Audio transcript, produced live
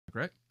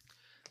correct?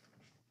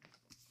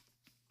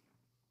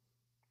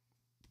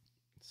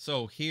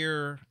 So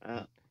here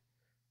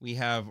we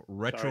have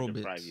RetroBit. Sorry to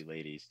deprive you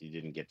ladies, you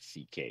didn't get to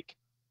see cake.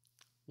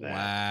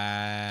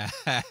 Wow.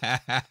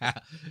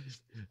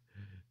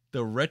 The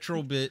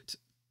RetroBit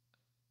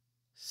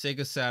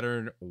Sega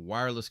Saturn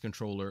wireless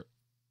controller,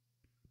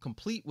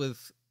 complete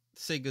with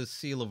Sega's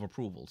seal of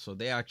approval. So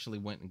they actually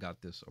went and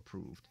got this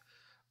approved.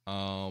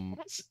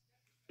 Nice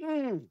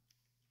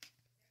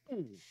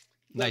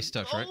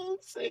touch, right?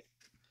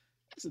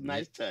 That's a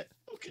nice touch.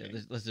 Okay.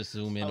 Yeah, let's just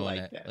zoom in on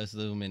that. Let's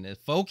zoom in.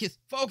 Focus.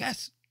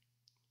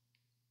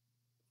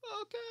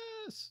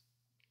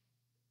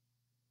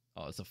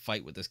 Oh, it's a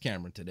fight with this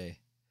camera today.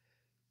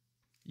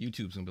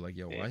 YouTube's gonna be like,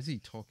 yo, why is he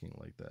talking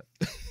like that?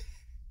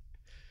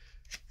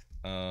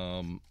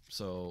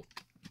 So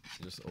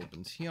it just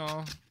opens here.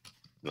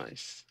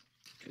 Nice.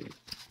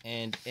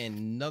 And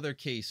another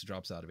case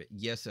drops out of it.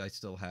 Yes, I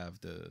still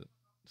have the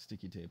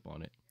sticky tape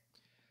on it.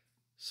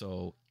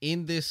 So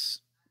in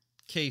this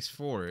case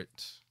for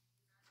it,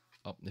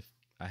 if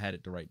I had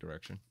it the right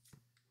direction.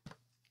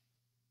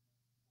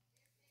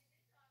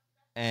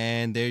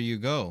 And there you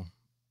go.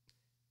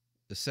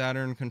 The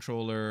Saturn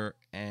controller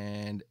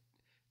and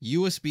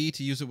USB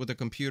to use it with a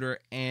computer,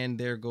 and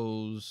there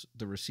goes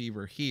the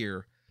receiver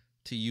here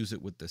to use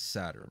it with the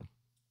Saturn.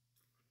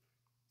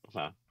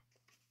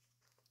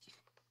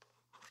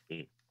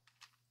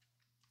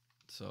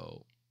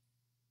 So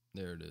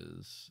there it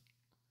is.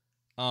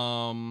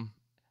 One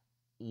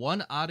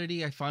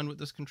oddity I find with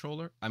this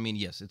controller, I mean,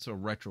 yes, it's a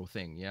retro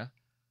thing, yeah?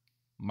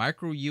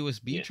 Micro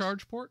USB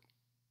charge port?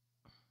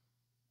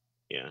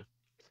 Yeah.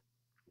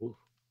 Ooh.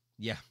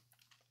 Yeah.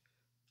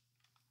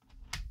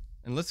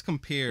 And let's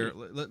compare.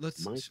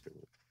 Let's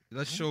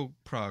show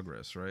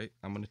progress, right?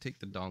 I'm going to take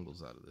the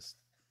dongles out of this.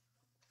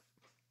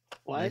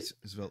 Nice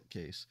svelte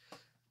case.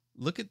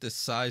 Look at the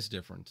size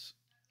difference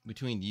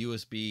between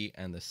USB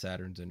and the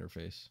Saturn's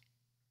interface.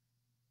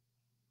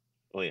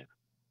 Oh, yeah.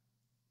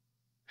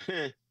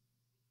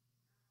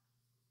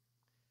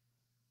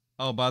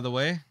 Oh, by the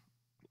way,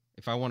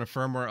 if I want to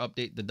firmware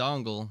update the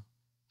dongle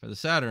for the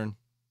Saturn,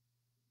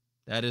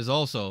 that is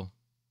also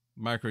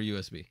micro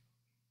USB.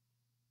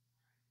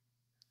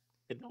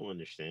 I don't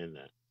understand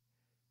that.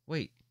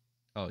 Wait.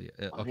 Oh, yeah.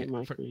 Okay.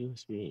 Micro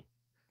USB.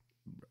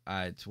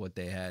 It's what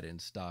they had in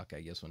stock,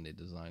 I guess, when they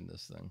designed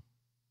this thing.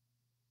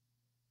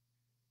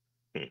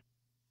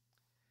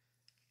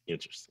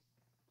 Interesting.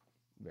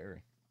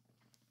 Very.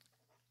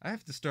 I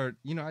have to start,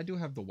 I do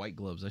have the white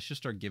gloves. I should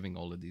start giving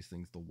all of these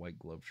things the white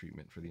glove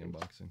treatment for the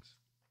unboxings.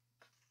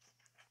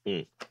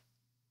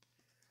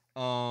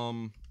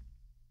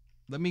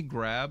 Let me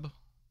grab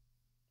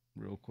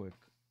real quick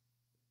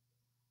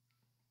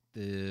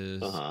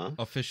this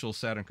official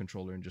Saturn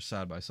controller and just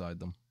side by side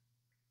them.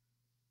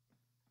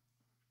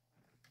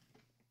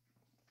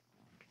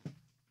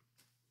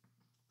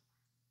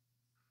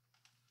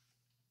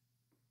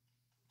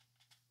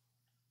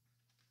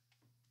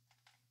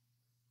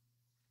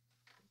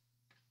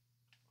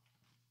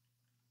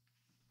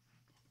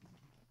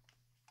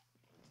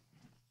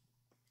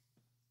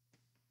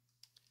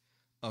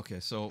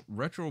 Okay, so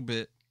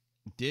RetroBit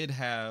did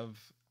have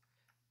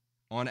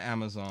on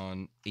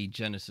Amazon a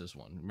Genesis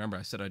one. Remember,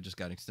 I said I just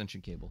got an extension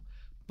cable,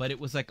 but it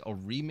was like a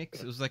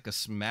remix. It was like a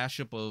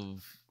smash up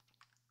of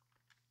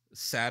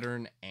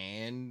Saturn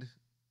and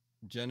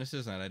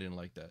Genesis, and I didn't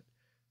like that.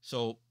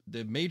 So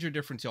the major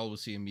difference y'all will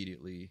see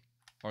immediately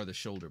are the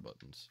shoulder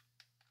buttons,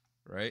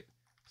 right?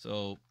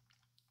 So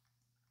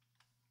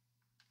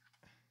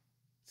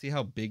see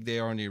how big they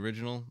are in the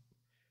original?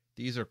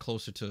 These are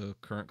closer to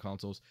current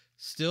consoles.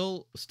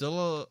 Still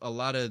a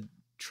lot of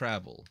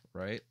travel,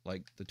 right?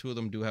 Like the two of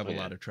them do have a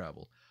lot of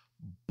travel,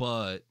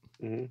 but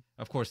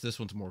of course this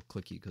one's more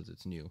clicky because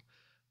it's new.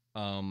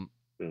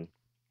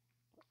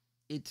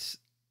 It's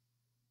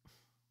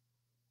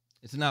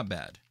not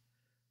bad.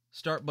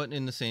 Start button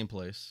in the same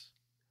place,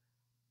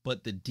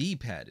 but the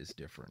D-pad is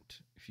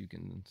different, if you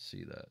can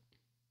see that.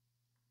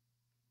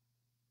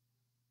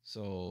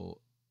 So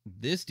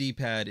this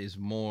D-pad is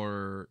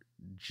more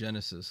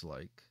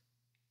Genesis-like.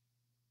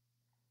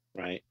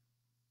 Right.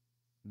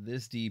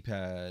 This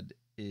D-pad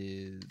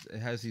it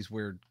has these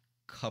weird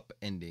cup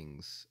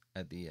endings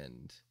at the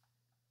end.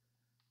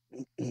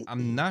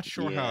 I'm not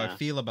sure how I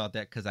feel about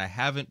that because I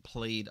haven't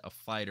played a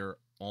fighter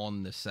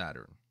on the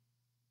Saturn.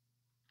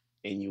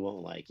 And you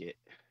won't like it.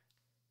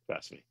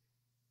 Trust me.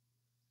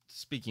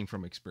 Speaking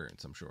from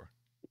experience, I'm sure.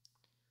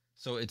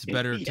 So it's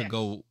better to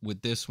go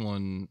with this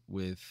one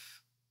with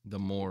the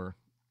more...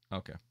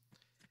 Okay.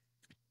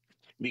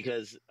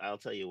 Because I'll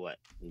tell you what,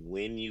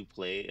 when you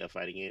play a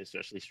fighting game,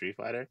 especially Street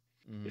Fighter,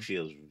 it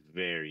feels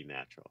very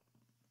natural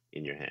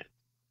in your hand.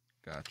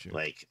 Gotcha.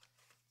 Like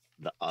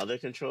the other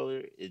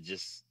controller, it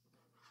just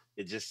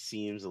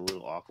seems a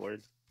little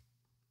awkward.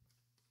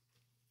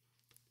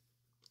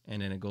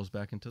 And then it goes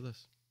back into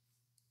this.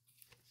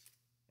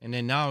 And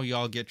then now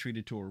y'all get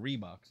treated to a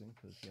reboxing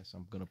because yes,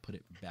 I'm gonna put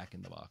it back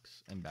in the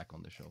box and back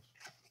on the shelf.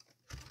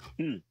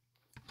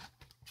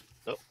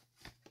 Oh.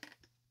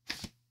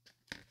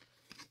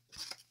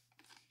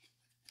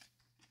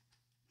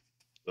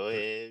 go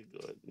ahead,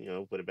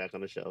 put it back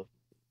on the shelf.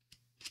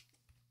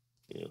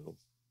 You know,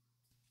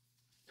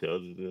 tell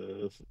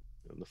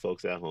the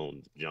folks at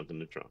home, junk in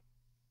the trunk.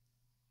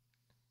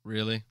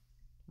 Really,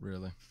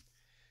 really.